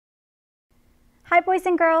Hi boys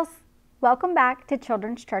and girls, welcome back to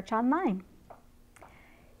Children's Church Online.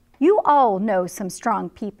 You all know some strong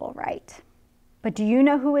people, right? But do you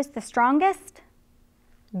know who is the strongest?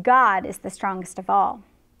 God is the strongest of all.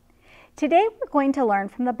 Today we're going to learn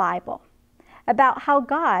from the Bible about how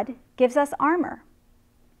God gives us armor.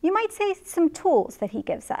 You might say some tools that He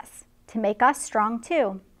gives us to make us strong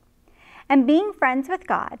too. And being friends with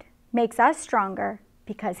God makes us stronger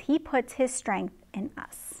because He puts His strength in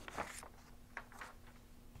us.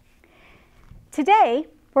 Today,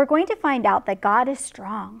 we're going to find out that God is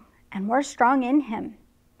strong and we're strong in Him.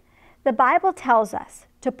 The Bible tells us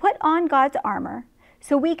to put on God's armor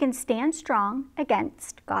so we can stand strong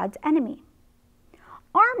against God's enemy.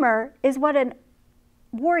 Armor is what a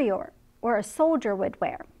warrior or a soldier would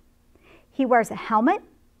wear. He wears a helmet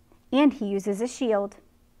and he uses a shield.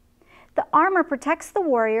 The armor protects the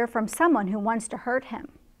warrior from someone who wants to hurt him.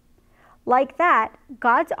 Like that,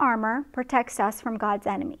 God's armor protects us from God's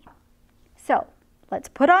enemy. So, let's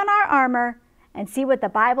put on our armor and see what the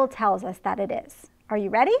Bible tells us that it is. Are you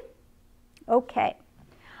ready? Okay.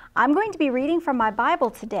 I'm going to be reading from my Bible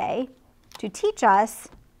today to teach us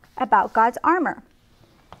about God's armor.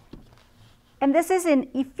 And this is in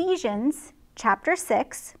Ephesians chapter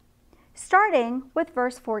 6, starting with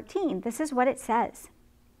verse 14. This is what it says.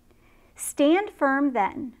 Stand firm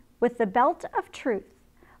then, with the belt of truth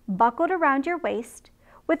buckled around your waist,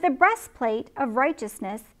 with the breastplate of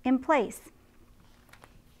righteousness in place.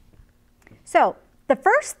 So, the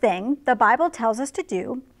first thing the Bible tells us to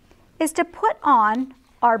do is to put on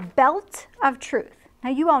our belt of truth. Now,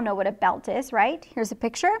 you all know what a belt is, right? Here's a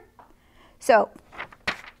picture. So,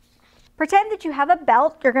 pretend that you have a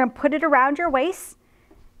belt. You're going to put it around your waist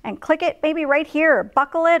and click it maybe right here, or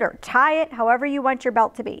buckle it, or tie it, however you want your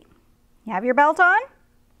belt to be. You have your belt on?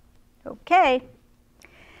 Okay.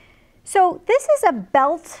 So this is a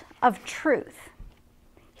belt of truth.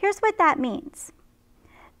 Here's what that means.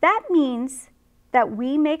 That means that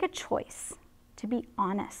we make a choice to be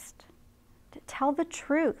honest, to tell the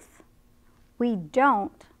truth. We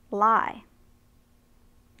don't lie.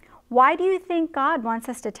 Why do you think God wants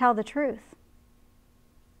us to tell the truth?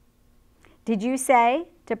 Did you say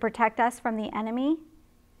to protect us from the enemy?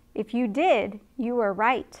 If you did, you were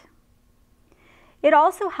right. It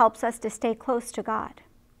also helps us to stay close to God.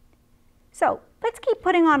 So let's keep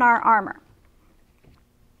putting on our armor.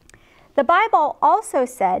 The Bible also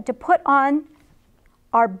said to put on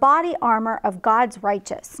our body armor of God's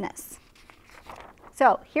righteousness.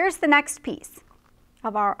 So here's the next piece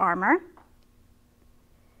of our armor.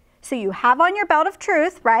 So you have on your belt of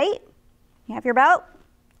truth, right? You have your belt?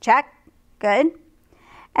 Check. Good.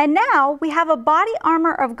 And now we have a body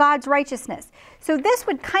armor of God's righteousness. So this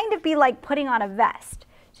would kind of be like putting on a vest.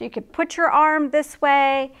 So you could put your arm this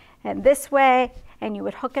way and this way, and you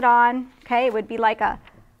would hook it on. Okay, it would be like a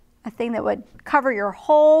thing that would cover your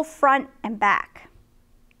whole front and back.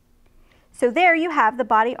 So there you have the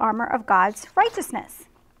body armor of God's righteousness.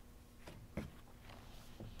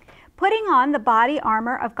 Putting on the body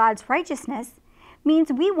armor of God's righteousness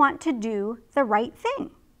means we want to do the right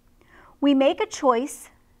thing. We make a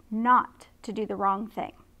choice not to do the wrong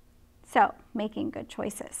thing. So, making good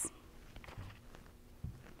choices.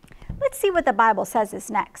 Let's see what the Bible says is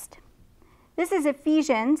next. This is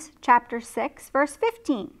Ephesians chapter 6, verse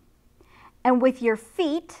 15. And with your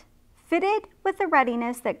feet fitted with the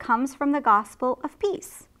readiness that comes from the gospel of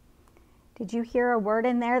peace. Did you hear a word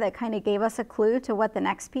in there that kind of gave us a clue to what the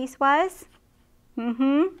next piece was?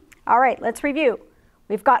 All right, let's review.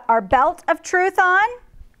 We've got our belt of truth on.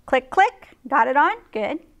 Click, click. Got it on?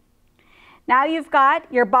 Good. Now you've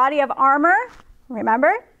got your body of armor.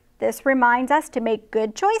 Remember, this reminds us to make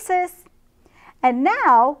good choices. And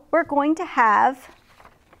now we're going to have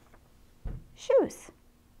shoes.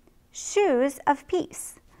 Shoes of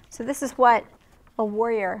peace. So this is what a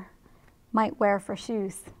warrior might wear for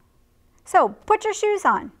shoes. So put your shoes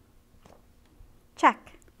on.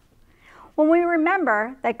 Check. When we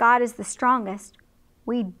remember that God is the strongest,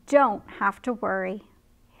 we don't have to worry.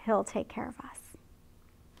 He'll take care of us.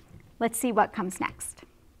 Let's see what comes next.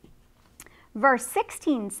 Verse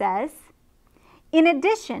 16 says, in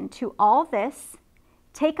addition to all this,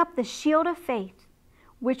 take up the shield of faith,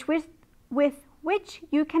 with which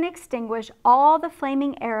you can extinguish all the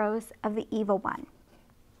flaming arrows of the evil one.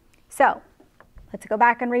 So, let's go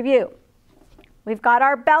back and review. We've got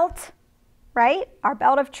our belt, right? Our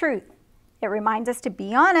belt of truth. It reminds us to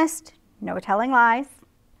be honest, no telling lies.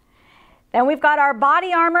 Then we've got our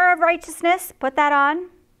body armor of righteousness. Put that on.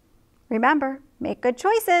 Remember, make good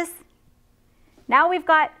choices. Now we've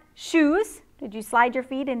got shoes. Did you slide your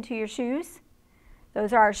feet into your shoes?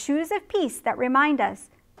 Those are our shoes of peace that remind us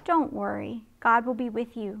Don't worry, God will be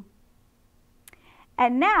with you.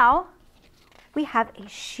 And now we have a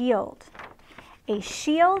shield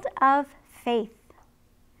of faith.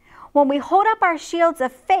 When we hold up our shields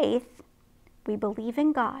of faith, we believe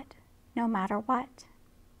in God no matter what.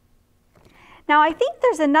 Now I think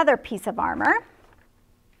there's another piece of armor.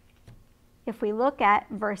 If we look at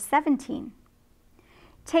verse 17,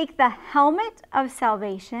 take the helmet of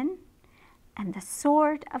salvation and the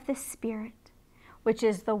sword of the Spirit, which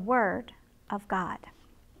is the word of God.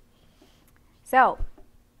 So,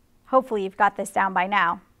 hopefully you've got this down by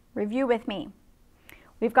now. Review with me.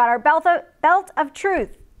 We've got our belt of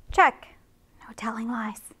truth. Check. No telling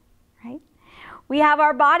lies, right? We have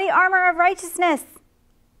our body armor of righteousness.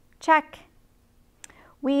 Check.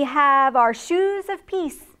 We have our shoes of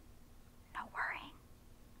peace. No worrying.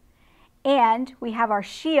 And we have our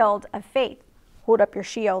shield of faith. Hold up your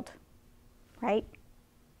shield, right?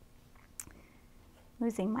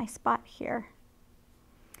 Losing my spot here.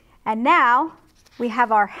 And now we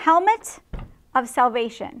have our helmet of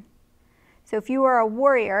salvation. So if you were a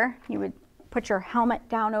warrior, you would put your helmet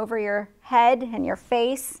down over your head and your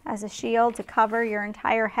face as a shield to cover your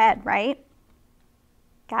entire head, right?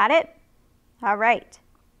 Got it? All right.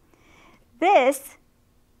 This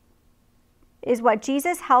is what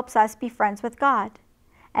Jesus helps us be friends with God,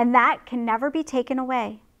 and that can never be taken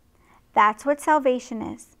away. That's what salvation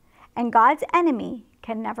is, and God's enemy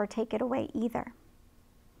can never take it away either.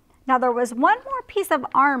 Now there was one more piece of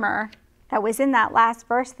armor that was in that last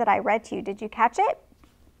verse that I read to you. Did you catch it?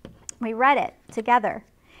 We read it together.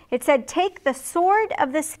 It said, take the sword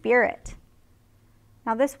of the Spirit.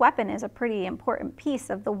 Now this weapon is a pretty important piece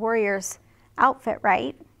of the warrior's outfit,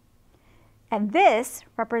 right? And this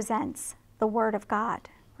represents the Word of God,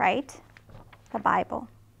 right? The Bible.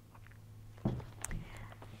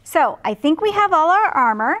 So I think we have all our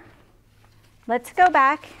armor. Let's go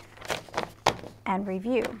back and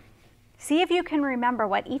review. See if you can remember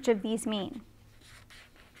what each of these mean.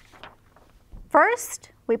 First,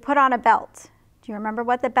 we put on a belt. Do you remember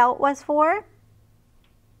what the belt was for?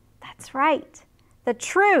 That's right, the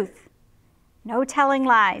truth. No telling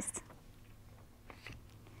lies.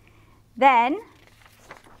 Then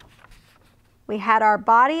we had our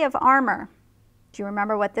body of armor. Do you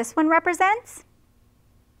remember what this one represents?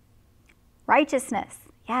 Righteousness.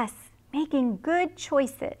 Yes, making good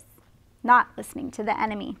choices, not listening to the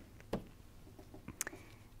enemy.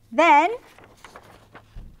 Then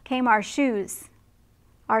came our shoes.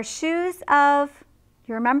 Our shoes of,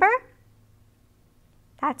 you remember?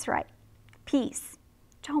 That's right, peace.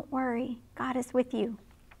 Don't worry, God is with you.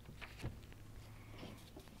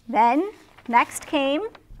 Then, next came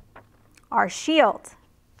our shield.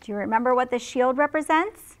 Do you remember what the shield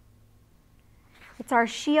represents? It's our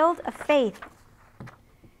shield of faith.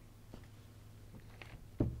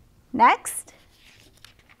 Next,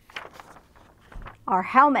 our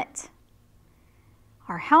helmet.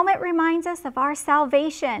 Our helmet reminds us of our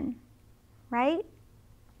salvation, right?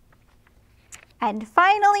 And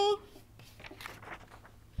finally,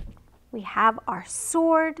 we have our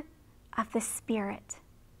sword of the Spirit.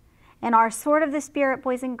 And our sword of the Spirit,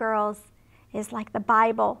 boys and girls, is like the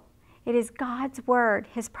Bible. It is God's word,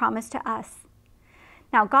 his promise to us.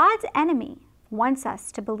 Now, God's enemy wants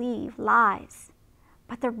us to believe lies,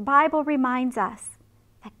 but the Bible reminds us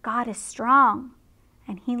that God is strong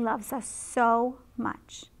and he loves us so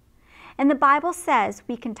much. And the Bible says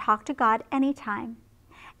we can talk to God anytime,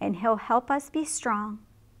 and he'll help us be strong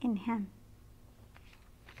in him.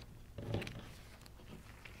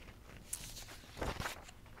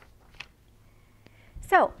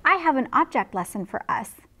 So I have an object lesson for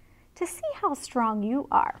us to see how strong you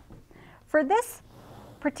are. For this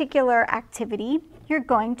particular activity, you're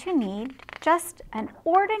going to need just an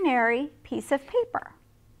ordinary piece of paper.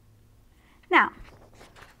 Now,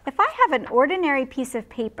 if I have an ordinary piece of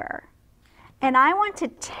paper and I want to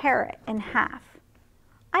tear it in half,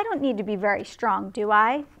 I don't need to be very strong, do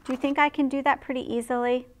I? Do you think I can do that pretty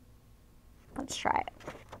easily? Let's try it.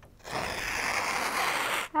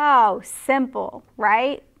 Oh, simple,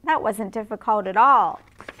 right? That wasn't difficult at all.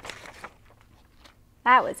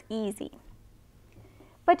 That was easy.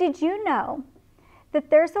 But did you know that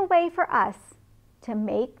there's a way for us to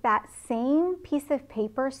make that same piece of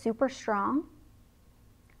paper super strong?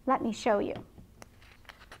 Let me show you.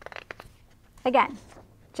 Again,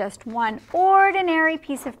 just one ordinary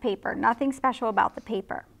piece of paper, nothing special about the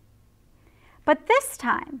paper. But this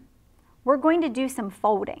time, we're going to do some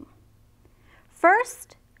folding.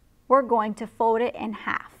 First, we're going to fold it in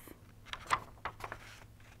half.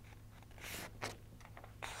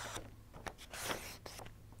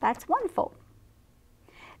 That's one fold.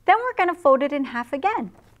 Then we're going to fold it in half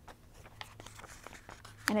again.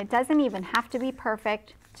 And it doesn't even have to be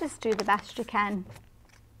perfect. Just do the best you can.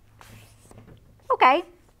 Okay,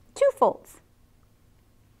 2 folds.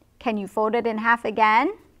 Can you fold it in half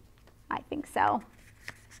again? I think so.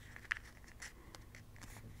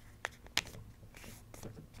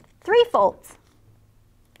 3 folds.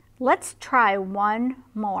 Let's try 1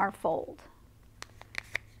 more fold.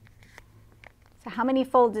 So how many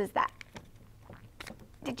folds is that?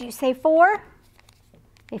 Did you say 4?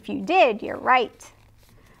 If you did, you're right.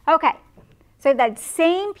 Okay, so that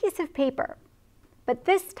same piece of paper, but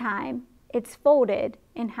this time it's folded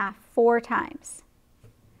in half 4 times.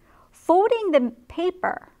 Folding the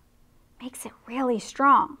paper makes it really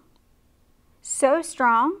strong. So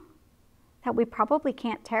strong that we probably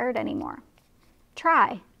can't tear it anymore.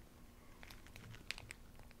 Try.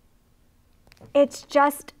 It's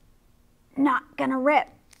just not gonna rip.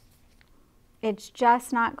 It's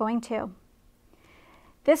just not going to.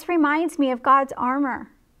 This reminds me of God's armor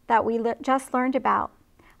that we just learned about.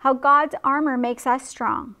 How God's armor makes us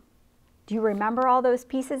strong. Do you remember all those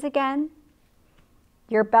pieces again?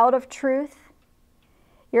 Your belt of truth,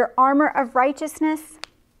 your armor of righteousness,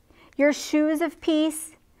 your shoes of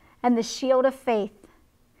peace, and the shield of faith,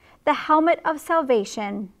 the helmet of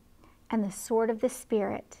salvation, and the sword of the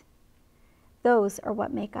Spirit. Those are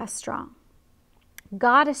what make us strong.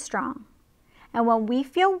 God is strong, and when we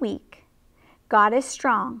feel weak, God is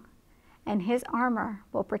strong, and His armor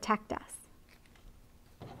will protect us.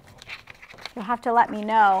 You'll have to let me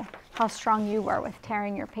know how strong you were with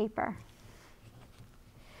tearing your paper.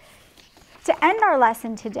 To end our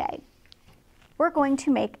lesson today, we're going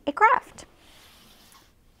to make a craft.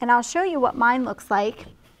 And I'll show you what mine looks like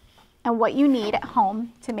and what you need at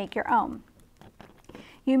home to make your own.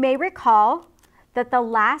 You may recall that the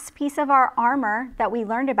last piece of our armor that we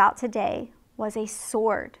learned about today was a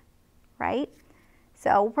sword, right?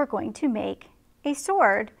 So we're going to make a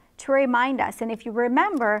sword to remind us. And if you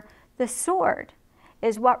remember, the sword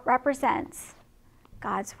is what represents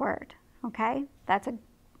God's word, okay? That's a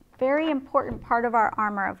very important part of our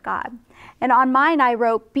armor of God. And on mine I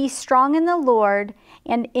wrote, "Be strong in the Lord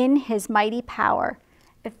and in His mighty power,"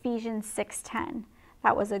 Ephesians 6:10.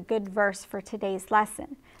 That was a good verse for today's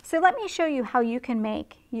lesson. So let me show you how you can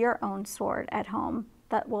make your own sword at home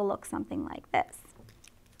that will look something like this.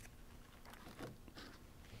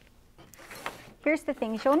 Here's the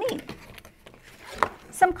things you'll need.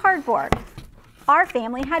 Some cardboard. Our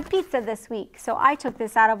family had pizza this week, so I took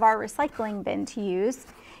this out of our recycling bin to use.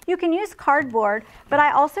 You can use cardboard, but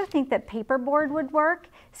I also think that paperboard would work.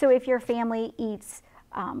 So if your family eats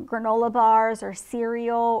granola bars or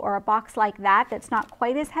cereal or a box like that that's not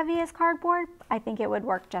quite as heavy as cardboard, I think it would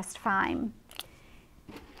work just fine.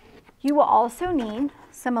 You will also need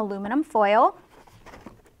some aluminum foil,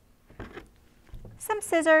 some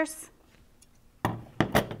scissors,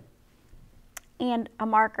 and a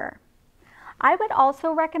marker. I would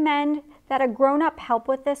also recommend that a grown-up help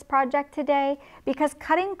with this project today because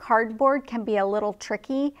cutting cardboard can be a little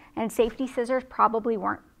tricky and safety scissors probably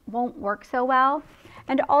won't work so well.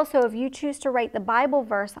 And also, if you choose to write the Bible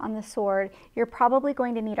verse on the sword, you're probably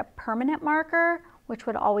going to need a permanent marker, which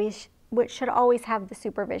should always have the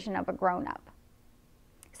supervision of a grown-up.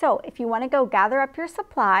 So if you want to go gather up your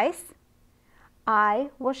supplies, I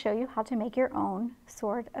will show you how to make your own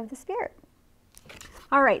sword of the Spirit.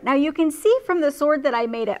 All right, now you can see from the sword that I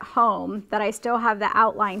made at home that I still have the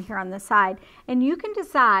outline here on the side, and you can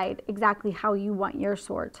decide exactly how you want your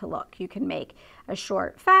sword to look. You can make a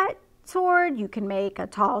short, fat sword, you can make a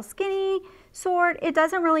tall, skinny sword. It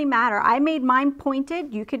doesn't really matter. I made mine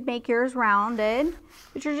pointed. You could make yours rounded,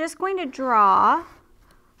 but you're just going to draw.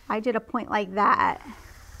 I did a point like that,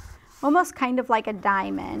 almost kind of like a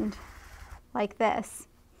diamond, like this.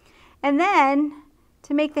 And then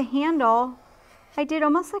to make the handle, I did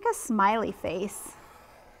almost like a smiley face,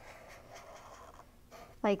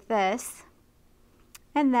 like this.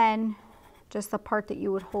 And then just the part that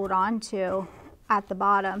you would hold on to at the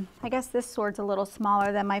bottom. I guess this sword's a little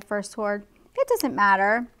smaller than my first sword. It doesn't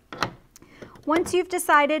matter. Once you've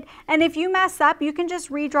decided, and if you mess up, you can just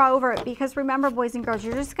redraw over it because remember, boys and girls,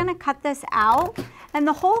 you're just gonna cut this out and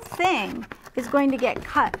the whole thing is going to get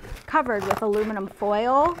covered with aluminum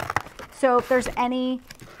foil. So if there's any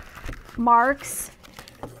marks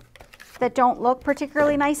that don't look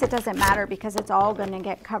particularly nice, it doesn't matter because it's all going to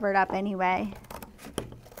get covered up anyway.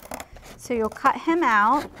 So you'll cut him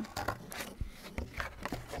out.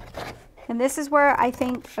 And this is where I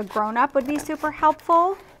think a grown-up would be super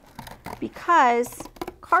helpful because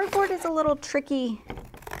cardboard is a little tricky.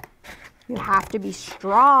 You have to be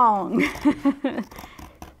strong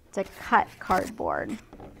to cut cardboard.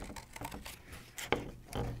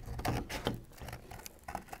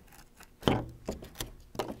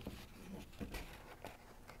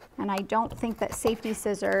 And I don't think that safety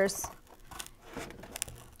scissors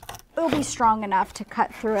will be strong enough to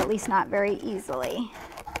cut through, at least not very easily.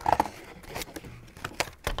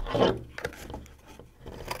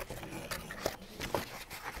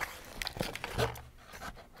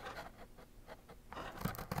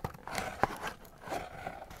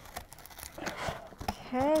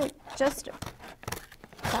 Okay, just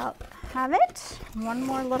about have it. One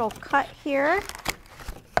more little cut here.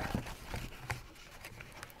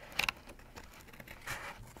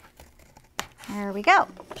 There we go.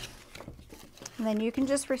 And then you can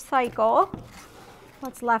just recycle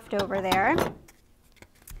what's left over there.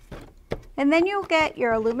 And then you'll get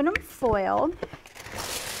your aluminum foil.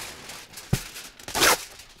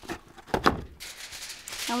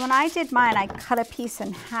 And when I did mine, I cut a piece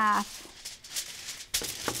in half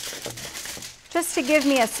just to give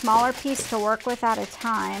me a smaller piece to work with at a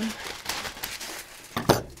time.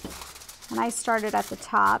 And I started at the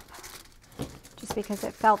top just because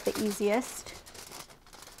it felt the easiest.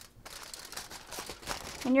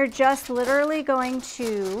 And you're just literally going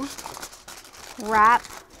to wrap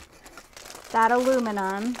that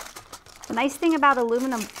aluminum. The nice thing about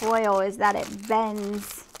aluminum foil is that it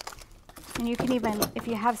bends. And you can even, if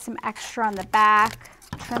you have some extra on the back,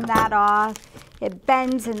 trim that off. It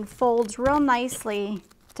bends and folds real nicely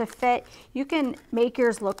to fit. You can make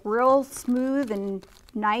yours look real smooth and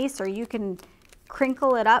nice, or you can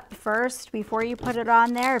crinkle it up first before you put it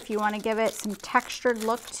on there if you want to give it some textured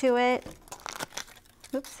look to it.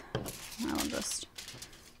 Oops, I'll just,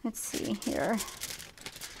 let's see here.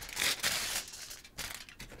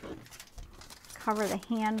 Cover the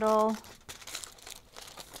handle.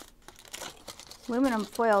 Aluminum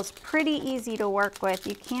foil is pretty easy to work with.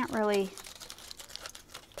 You can't really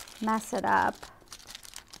mess it up.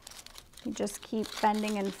 You just keep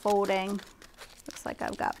bending and folding. Looks like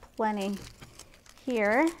I've got plenty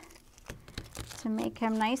here to make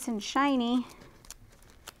him nice and shiny.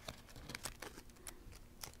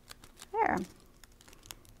 There.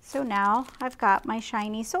 So now I've got my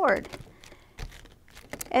shiny sword.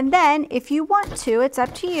 And then if you want to, it's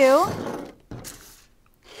up to you,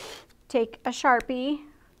 take a Sharpie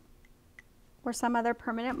or some other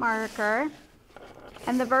permanent marker.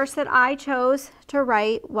 And the verse that I chose to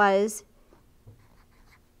write was,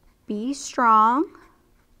 be strong,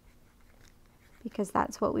 because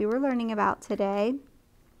that's what we were learning about today,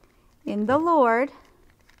 in the Lord,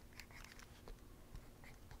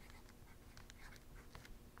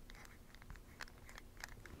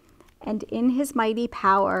 and in his mighty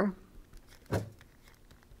power.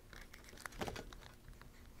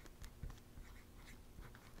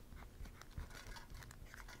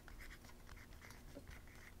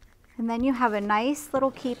 And then you have a nice little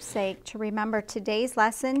keepsake to remember today's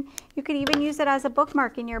lesson. You could even use it as a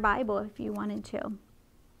bookmark in your Bible if you wanted to,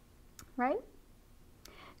 right?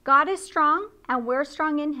 God is strong and we're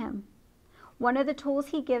strong in him. One of the tools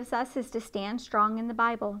he gives us is to stand strong in the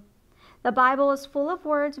Bible. The Bible is full of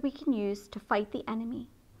words we can use to fight the enemy.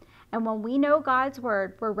 And when we know God's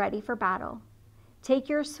word, we're ready for battle. Take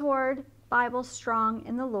your sword, Bible strong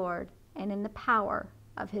in the Lord and in the power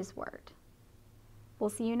of his word. We'll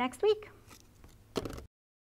see you next week.